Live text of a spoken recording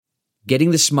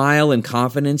Getting the smile and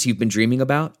confidence you've been dreaming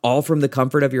about, all from the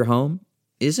comfort of your home,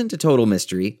 isn't a total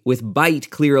mystery with Byte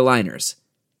clear aligners.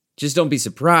 Just don't be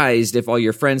surprised if all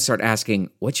your friends start asking,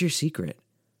 "What's your secret?"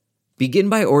 Begin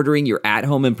by ordering your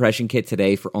at-home impression kit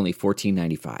today for only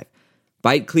 $14.95.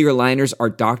 Byte clear aligners are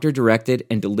doctor-directed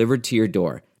and delivered to your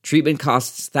door. Treatment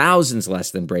costs thousands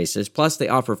less than braces, plus they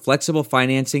offer flexible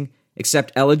financing,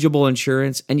 accept eligible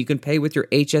insurance, and you can pay with your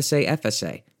HSA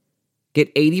FSA. Get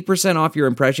 80% off your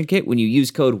impression kit when you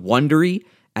use code WONDERY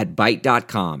at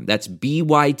Byte.com. That's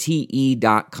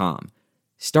BYTE.com.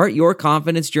 Start your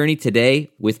confidence journey today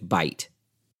with Byte.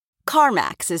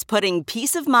 CarMax is putting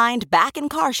peace of mind back in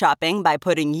car shopping by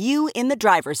putting you in the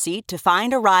driver's seat to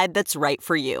find a ride that's right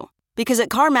for you. Because at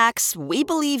CarMax, we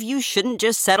believe you shouldn't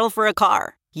just settle for a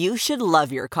car. You should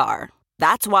love your car.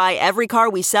 That's why every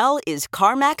car we sell is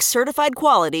CarMax certified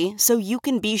quality, so you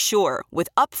can be sure with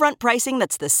upfront pricing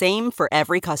that's the same for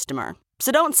every customer.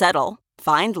 So don't settle.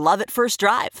 Find love at first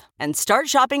drive and start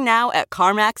shopping now at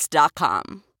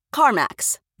CarMax.com.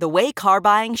 CarMax, the way car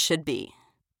buying should be.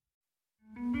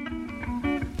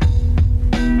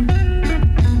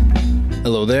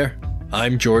 Hello there,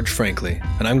 I'm George Frankly,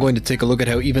 and I'm going to take a look at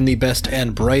how even the best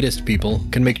and brightest people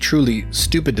can make truly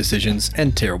stupid decisions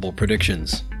and terrible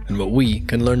predictions, and what we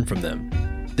can learn from them.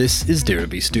 This is Dare to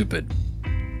Be Stupid.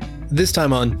 This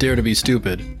time on Dare to Be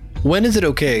Stupid, when is it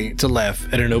okay to laugh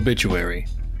at an obituary?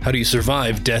 How do you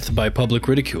survive death by public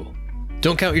ridicule?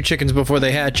 Don't count your chickens before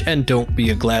they hatch, and don't be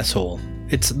a glasshole.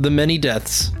 It's the many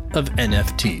deaths of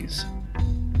NFTs.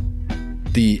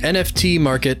 The NFT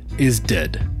market is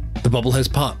dead. The bubble has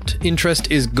popped.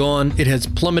 Interest is gone. It has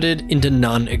plummeted into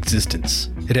non-existence.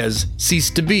 It has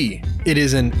ceased to be. It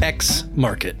is an X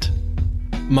market.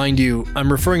 Mind you,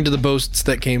 I'm referring to the boasts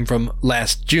that came from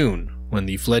last June, when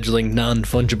the fledgling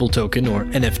non-fungible token, or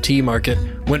NFT market,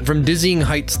 went from dizzying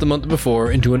heights the month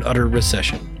before into an utter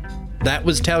recession. That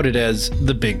was touted as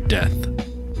the big death.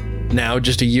 Now,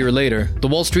 just a year later, the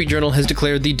Wall Street Journal has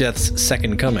declared the death's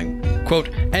second coming. Quote,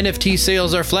 NFT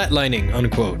sales are flatlining,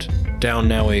 unquote. Down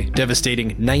now a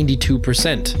devastating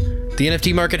 92%. The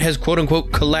NFT market has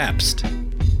quote-unquote collapsed.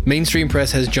 Mainstream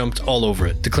press has jumped all over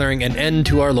it, declaring an end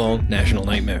to our long national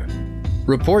nightmare.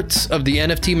 Reports of the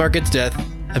NFT market's death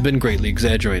have been greatly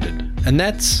exaggerated, and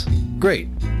that's great.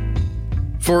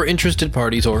 For interested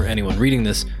parties or anyone reading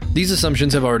this, these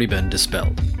assumptions have already been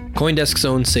dispelled. CoinDesk's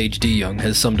own Sage D. Young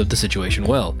has summed up the situation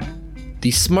well.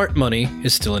 The smart money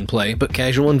is still in play, but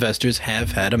casual investors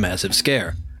have had a massive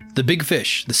scare. The big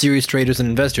fish, the serious traders and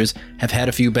investors, have had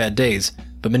a few bad days,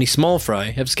 but many small fry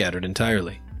have scattered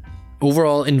entirely.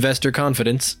 Overall investor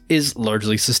confidence is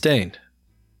largely sustained.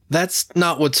 That's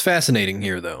not what's fascinating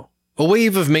here, though. A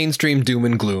wave of mainstream doom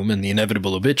and gloom and the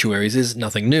inevitable obituaries is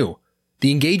nothing new.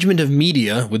 The engagement of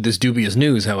media with this dubious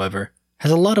news, however,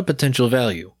 has a lot of potential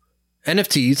value.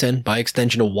 NFTs, and by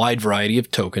extension a wide variety of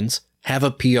tokens, have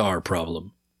a PR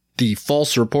problem. The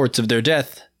false reports of their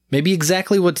death may be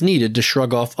exactly what's needed to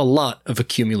shrug off a lot of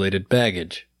accumulated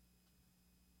baggage.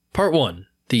 Part 1.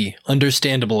 The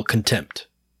understandable contempt.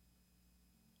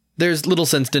 There's little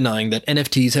sense denying that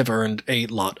NFTs have earned a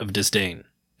lot of disdain.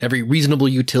 Every reasonable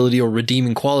utility or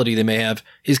redeeming quality they may have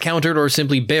is countered or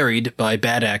simply buried by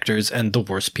bad actors and the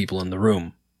worst people in the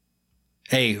room.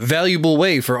 A valuable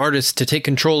way for artists to take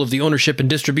control of the ownership and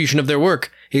distribution of their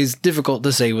work is difficult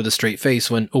to say with a straight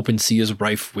face when OpenSea is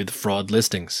rife with fraud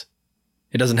listings.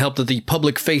 It doesn't help that the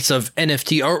public face of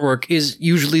NFT artwork is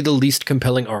usually the least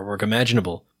compelling artwork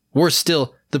imaginable. Worse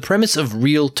still, the premise of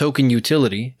real token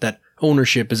utility, that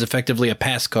ownership is effectively a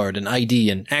passcard, an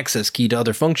ID, and access key to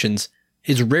other functions,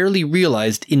 is rarely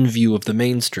realized in view of the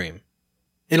mainstream.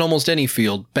 In almost any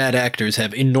field, bad actors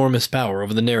have enormous power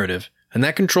over the narrative, and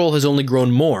that control has only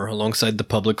grown more alongside the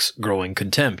public's growing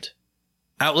contempt.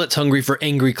 Outlets hungry for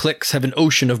angry clicks have an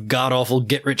ocean of god-awful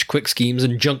get-rich-quick schemes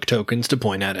and junk tokens to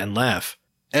point at and laugh.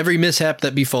 Every mishap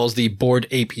that befalls the Bored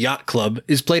Ape Yacht Club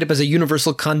is played up as a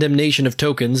universal condemnation of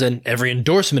tokens, and every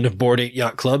endorsement of Bored Ape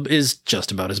Yacht Club is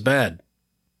just about as bad.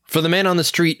 For the man on the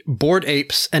street, Bored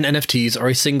Apes and NFTs are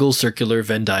a single circular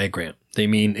Venn diagram. They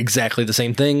mean exactly the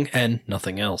same thing and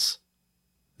nothing else.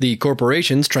 The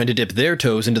corporations trying to dip their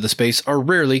toes into the space are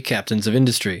rarely captains of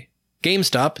industry.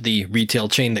 GameStop, the retail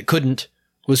chain that couldn't,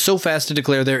 was so fast to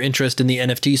declare their interest in the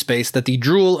NFT space that the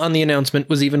drool on the announcement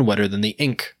was even wetter than the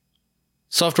ink.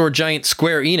 Software giant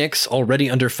Square Enix, already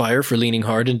under fire for leaning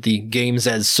hard into the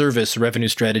games-as-service revenue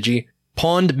strategy,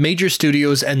 pawned major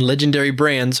studios and legendary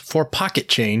brands for pocket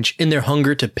change in their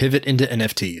hunger to pivot into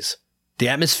NFTs. The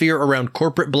atmosphere around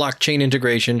corporate blockchain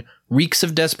integration reeks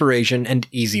of desperation and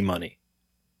easy money.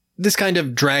 This kind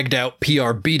of dragged-out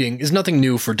PR beating is nothing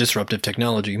new for disruptive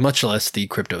technology, much less the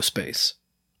crypto space.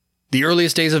 The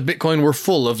earliest days of Bitcoin were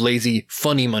full of lazy,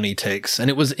 funny money takes, and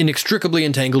it was inextricably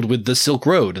entangled with the Silk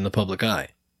Road in the public eye.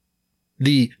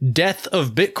 The death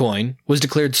of Bitcoin was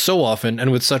declared so often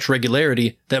and with such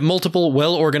regularity that multiple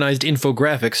well-organized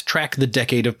infographics track the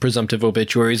decade of presumptive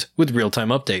obituaries with real-time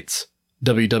updates.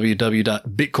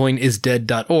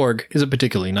 www.bitcoinisdead.org is a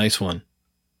particularly nice one.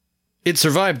 It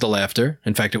survived the laughter,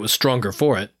 in fact it was stronger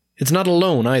for it. It's not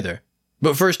alone either.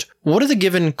 But first, what are the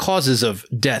given causes of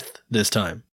death this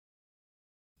time?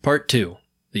 Part 2.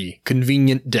 The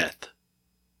convenient death.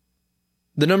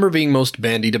 The number being most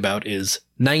bandied about is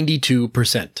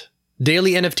 92%.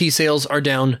 Daily NFT sales are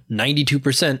down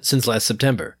 92% since last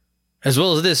September. As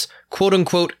well as this,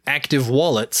 quote-unquote active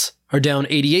wallets are down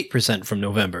 88% from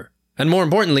November. And more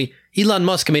importantly, Elon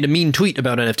Musk made a mean tweet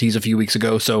about NFTs a few weeks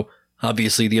ago, so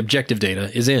obviously the objective data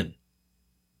is in.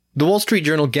 The Wall Street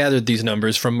Journal gathered these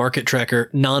numbers from market tracker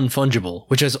Non-Fungible,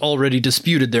 which has already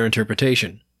disputed their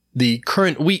interpretation. The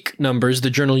current week numbers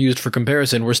the journal used for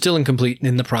comparison were still incomplete and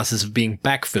in the process of being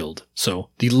backfilled, so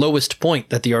the lowest point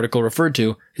that the article referred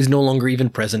to is no longer even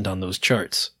present on those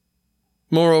charts.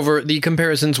 Moreover, the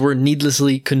comparisons were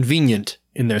needlessly convenient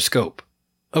in their scope.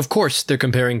 Of course, they're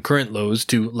comparing current lows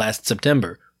to last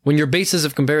September. When your basis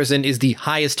of comparison is the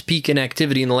highest peak in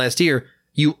activity in the last year,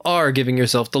 you are giving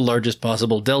yourself the largest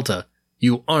possible delta.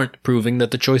 You aren't proving that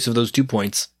the choice of those 2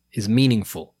 points is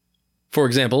meaningful. For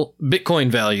example, Bitcoin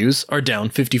values are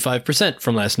down 55%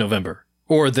 from last November,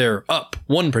 or they're up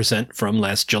 1% from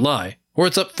last July, or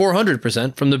it's up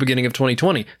 400% from the beginning of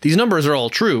 2020. These numbers are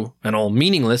all true and all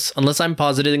meaningless unless I'm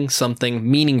positing something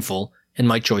meaningful in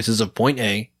my choices of point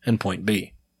A and point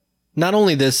B. Not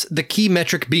only this, the key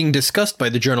metric being discussed by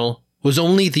the journal was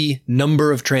only the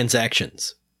number of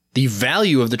transactions. The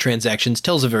value of the transactions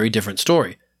tells a very different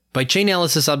story. By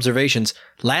Chainalysis observations,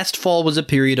 last fall was a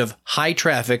period of high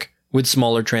traffic with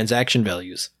smaller transaction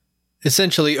values.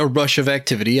 Essentially a rush of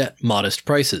activity at modest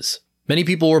prices. Many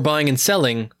people were buying and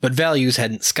selling, but values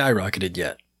hadn't skyrocketed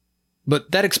yet.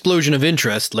 But that explosion of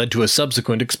interest led to a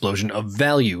subsequent explosion of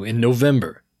value in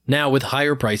November, now with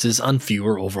higher prices on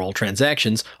fewer overall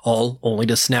transactions, all only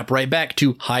to snap right back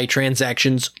to high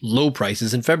transactions, low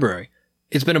prices in February.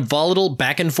 It's been a volatile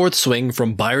back and forth swing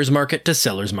from buyer's market to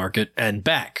seller's market and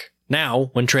back.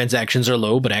 Now, when transactions are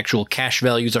low but actual cash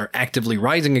values are actively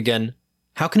rising again,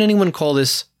 how can anyone call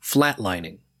this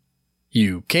flatlining?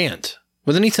 You can't.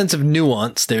 With any sense of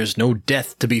nuance, there's no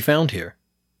death to be found here.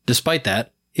 Despite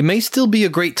that, it may still be a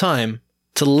great time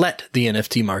to let the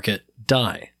NFT market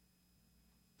die.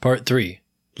 Part 3.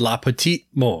 La Petite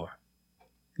Mort.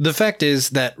 The fact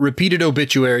is that repeated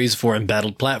obituaries for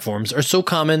embattled platforms are so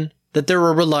common that they're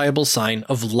a reliable sign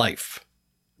of life.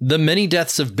 The many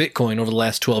deaths of Bitcoin over the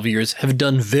last 12 years have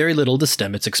done very little to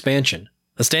stem its expansion.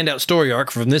 A standout story arc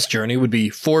from this journey would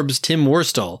be Forbes' Tim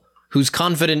Worstall, whose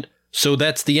confident "So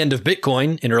that's the end of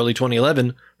Bitcoin" in early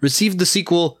 2011 received the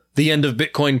sequel The End of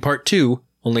Bitcoin Part 2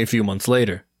 only a few months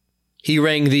later. He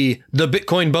rang the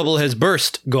Bitcoin bubble has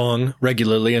burst gong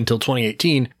regularly until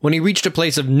 2018, when he reached a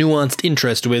place of nuanced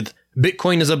interest with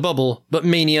Bitcoin is a bubble, but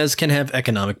manias can have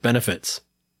economic benefits.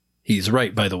 He's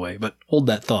right, by the way, but hold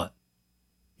that thought.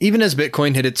 Even as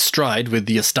Bitcoin hit its stride with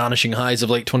the astonishing highs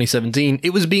of late 2017, it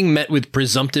was being met with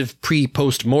presumptive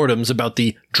pre-post-mortems about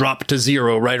the drop to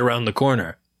zero right around the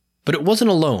corner. But it wasn't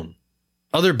alone.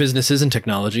 Other businesses and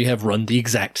technology have run the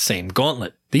exact same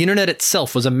gauntlet. The internet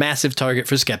itself was a massive target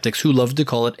for skeptics who loved to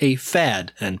call it a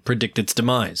fad and predict its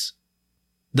demise.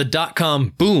 The dot-com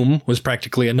boom was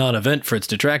practically a non-event for its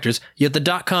detractors, yet the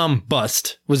dot-com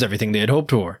bust was everything they had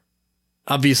hoped for.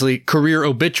 Obviously, career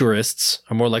obituarists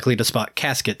are more likely to spot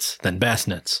caskets than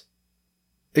bassinets.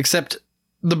 Except,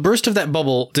 the burst of that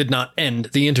bubble did not end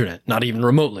the internet, not even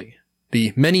remotely.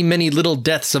 The many, many little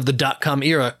deaths of the dot-com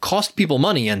era cost people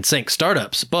money and sank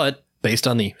startups, but, based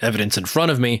on the evidence in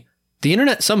front of me, the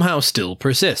internet somehow still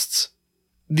persists.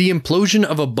 The implosion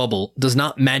of a bubble does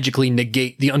not magically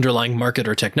negate the underlying market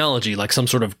or technology like some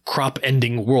sort of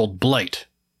crop-ending world blight.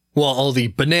 While all the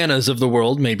bananas of the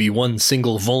world may be one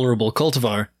single vulnerable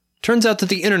cultivar, turns out that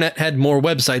the internet had more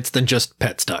websites than just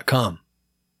pets.com.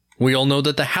 We all know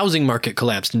that the housing market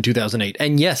collapsed in 2008,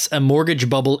 and yes, a mortgage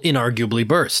bubble inarguably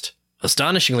burst.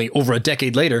 Astonishingly, over a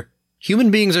decade later,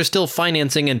 human beings are still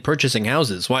financing and purchasing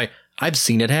houses. Why, I've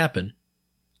seen it happen.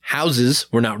 Houses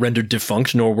were not rendered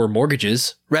defunct, nor were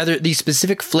mortgages. Rather, the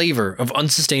specific flavor of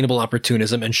unsustainable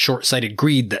opportunism and short-sighted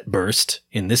greed that burst,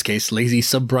 in this case lazy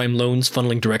subprime loans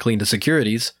funneling directly into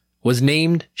securities, was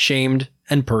named, shamed,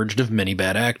 and purged of many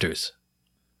bad actors.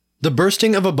 The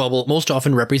bursting of a bubble most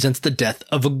often represents the death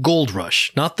of a gold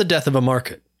rush, not the death of a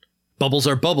market. Bubbles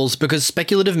are bubbles because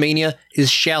speculative mania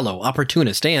is shallow,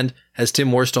 opportunist, and, as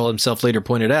Tim Worstall himself later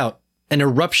pointed out, an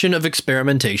eruption of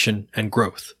experimentation and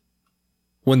growth.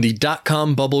 When the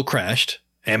dot-com bubble crashed,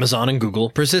 Amazon and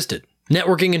Google persisted.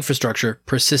 Networking infrastructure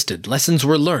persisted. Lessons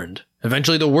were learned.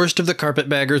 Eventually, the worst of the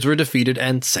carpetbaggers were defeated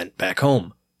and sent back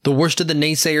home. The worst of the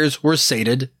naysayers were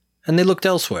sated, and they looked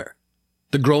elsewhere.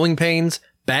 The growing pains,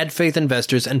 bad faith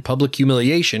investors, and public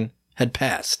humiliation had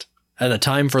passed, and the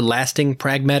time for lasting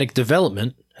pragmatic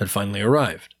development had finally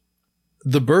arrived.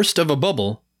 The burst of a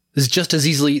bubble is just as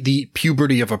easily the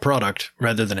puberty of a product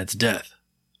rather than its death.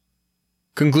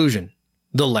 Conclusion.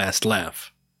 The last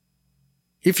laugh.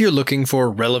 If you're looking for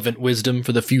relevant wisdom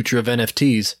for the future of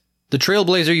NFTs, the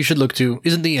trailblazer you should look to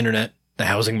isn't the internet, the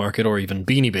housing market, or even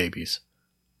Beanie Babies.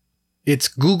 It's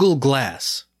Google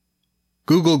Glass.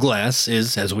 Google Glass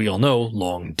is, as we all know,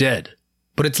 long dead,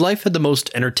 but its life had the most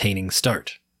entertaining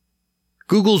start.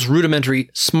 Google's rudimentary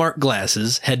smart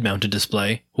glasses head-mounted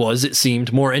display was, it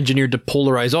seemed, more engineered to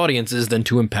polarize audiences than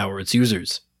to empower its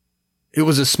users. It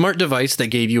was a smart device that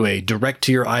gave you a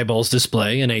direct-to-your-eyeballs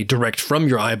display and a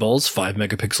direct-from-your-eyeballs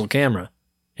 5-megapixel camera.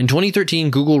 In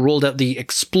 2013, Google rolled out the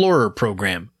Explorer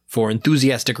program for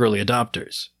enthusiastic early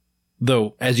adopters.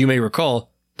 Though, as you may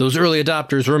recall, those early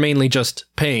adopters were mainly just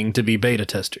paying to be beta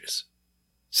testers.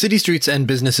 City streets and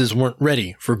businesses weren't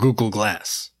ready for Google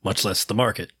Glass, much less the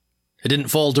market. It didn't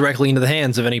fall directly into the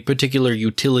hands of any particular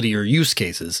utility or use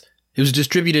cases. It was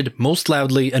distributed most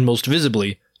loudly and most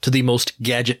visibly to the most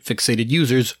gadget-fixated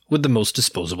users with the most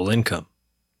disposable income.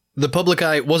 The public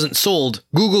eye wasn't sold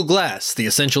Google Glass, the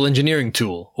essential engineering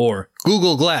tool, or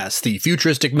Google Glass, the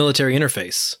futuristic military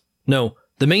interface. No,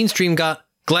 the mainstream got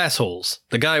Glassholes,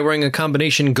 the guy wearing a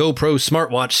combination GoPro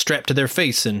smartwatch strapped to their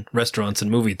face in restaurants and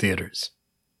movie theaters.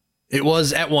 It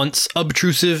was at once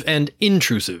obtrusive and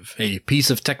intrusive, a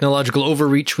piece of technological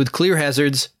overreach with clear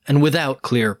hazards and without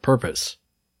clear purpose.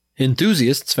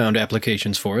 Enthusiasts found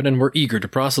applications for it and were eager to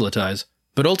proselytize,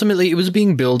 but ultimately it was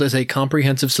being billed as a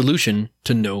comprehensive solution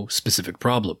to no specific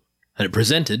problem, and it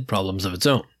presented problems of its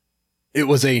own. It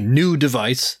was a new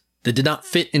device that did not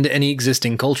fit into any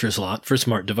existing culture slot for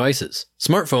smart devices.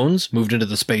 Smartphones moved into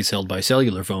the space held by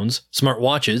cellular phones,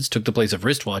 smartwatches took the place of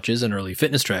wristwatches and early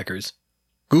fitness trackers.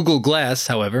 Google Glass,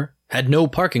 however, had no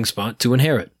parking spot to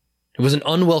inherit. It was an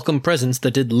unwelcome presence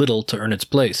that did little to earn its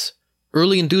place.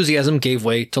 Early enthusiasm gave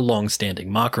way to long-standing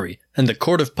mockery, and the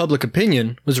court of public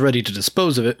opinion was ready to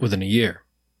dispose of it within a year.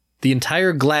 The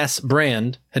entire Glass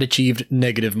brand had achieved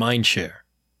negative mindshare.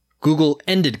 Google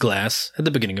ended Glass at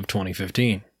the beginning of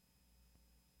 2015.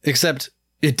 Except,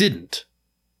 it didn't.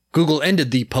 Google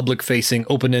ended the public-facing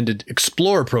open-ended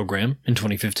Explorer program in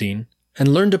 2015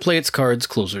 and learned to play its cards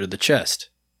closer to the chest.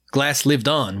 Glass lived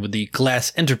on with the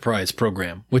Glass Enterprise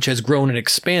program, which has grown and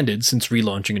expanded since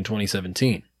relaunching in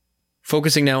 2017.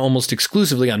 Focusing now almost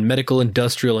exclusively on medical,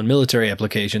 industrial, and military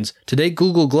applications, today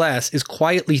Google Glass is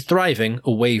quietly thriving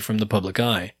away from the public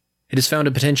eye. It has found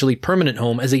a potentially permanent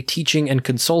home as a teaching and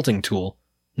consulting tool,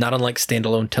 not unlike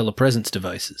standalone telepresence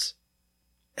devices.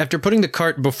 After putting the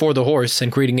cart before the horse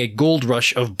and creating a gold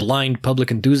rush of blind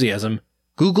public enthusiasm,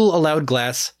 Google allowed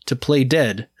Glass to play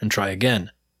dead and try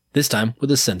again, this time with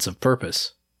a sense of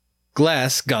purpose.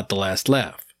 Glass got the last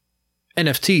laugh.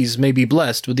 NFTs may be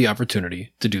blessed with the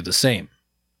opportunity to do the same.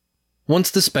 Once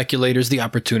the speculators, the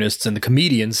opportunists, and the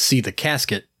comedians see the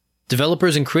casket,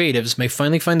 developers and creatives may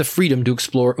finally find the freedom to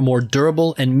explore a more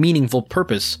durable and meaningful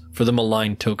purpose for the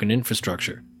malign token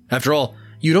infrastructure. After all,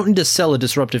 you don't need to sell a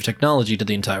disruptive technology to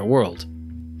the entire world,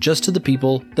 just to the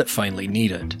people that finally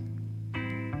need it.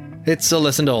 It's a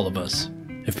lesson to all of us.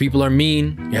 If people are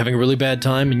mean, you're having a really bad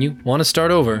time, and you want to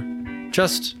start over,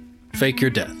 just fake your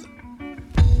death.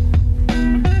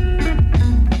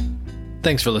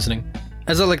 Thanks for listening.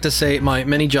 As I like to say, my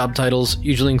many job titles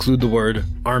usually include the word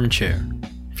armchair.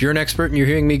 If you're an expert and you're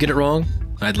hearing me get it wrong,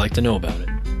 I'd like to know about it.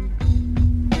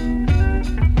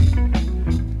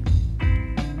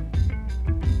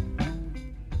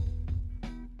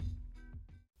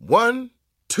 One,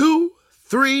 2,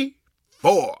 3,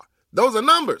 4. Those are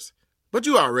numbers. But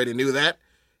you already knew that.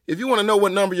 If you want to know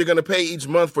what number you're going to pay each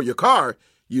month for your car,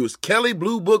 use Kelley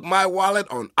Blue Book My Wallet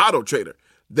on AutoTrader.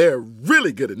 They're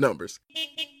really good at numbers.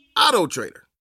 AutoTrader.